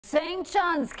St.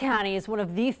 Johns County is one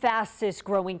of the fastest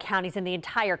growing counties in the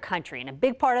entire country, and a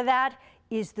big part of that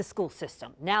is the school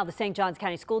system. Now the St. Johns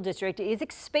County School District is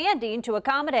expanding to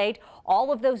accommodate all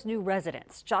of those new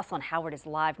residents. Jocelyn Howard is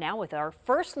live now with our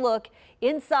first look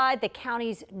inside the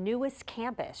county's newest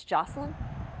campus. Jocelyn?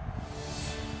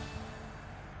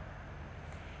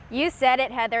 You said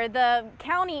it, Heather. The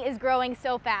county is growing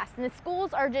so fast and the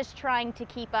schools are just trying to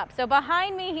keep up. So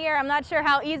behind me here, I'm not sure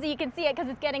how easy you can see it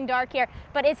because it's getting dark here,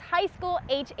 but it's High School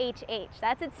HHH.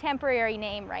 That's its temporary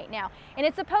name right now. And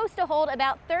it's supposed to hold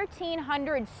about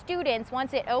 1,300 students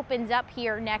once it opens up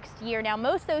here next year. Now,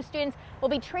 most of those students will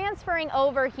be transferring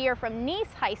over here from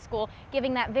Nease High School,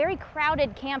 giving that very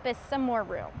crowded campus some more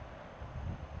room.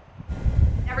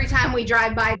 Every time we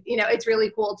drive by, it's really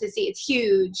cool to see. It's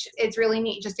huge. It's really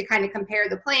neat just to kind of compare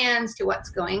the plans to what's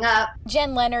going up.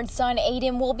 Jen Leonard's son,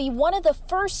 Aiden, will be one of the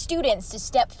first students to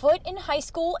step foot in High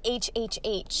School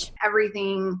HHH.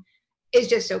 Everything is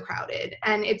just so crowded,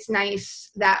 and it's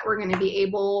nice that we're going to be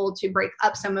able to break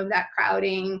up some of that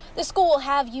crowding. The school will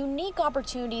have unique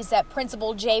opportunities that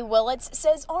Principal Jay Willits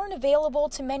says aren't available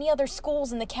to many other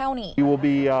schools in the county. You will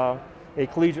be a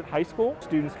collegiate high school.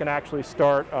 Students can actually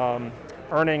start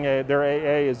earning their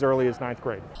AA as early as 9th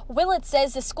grade. Willits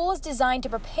says the school is designed to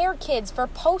prepare kids for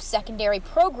post-secondary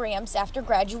programs after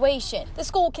graduation. The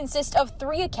school consists of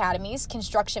 3 academies: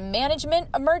 construction management,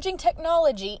 emerging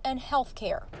technology, and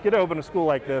healthcare. To get to open a school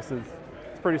like this is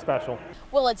pretty special.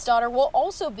 Willits' daughter will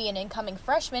also be an incoming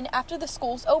freshman after the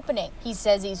school's opening. He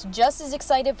says he's just as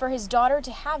excited for his daughter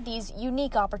to have these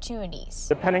unique opportunities.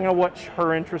 Depending on what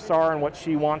her interests are and what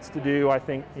she wants to do, I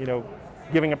think,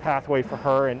 giving a pathway for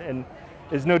her and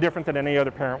is no different than any other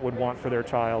parent would want for their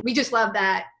child. We just love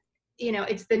that,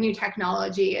 it's the new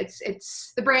technology,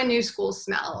 it's the brand new school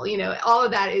smell, all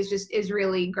of that is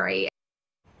really great.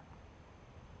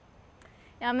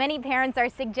 Now, many parents are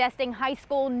suggesting high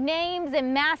school names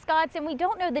and mascots, and we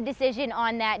don't know the decision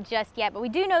on that just yet, but we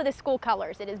do know the school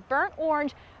colors. It is burnt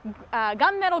orange,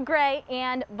 gunmetal gray,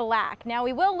 and black. Now,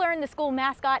 we will learn the school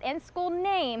mascot and school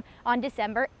name on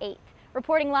December 8th.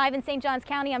 Reporting live in St. Johns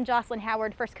County, I'm Jocelyn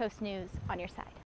Howard, First Coast News on your side.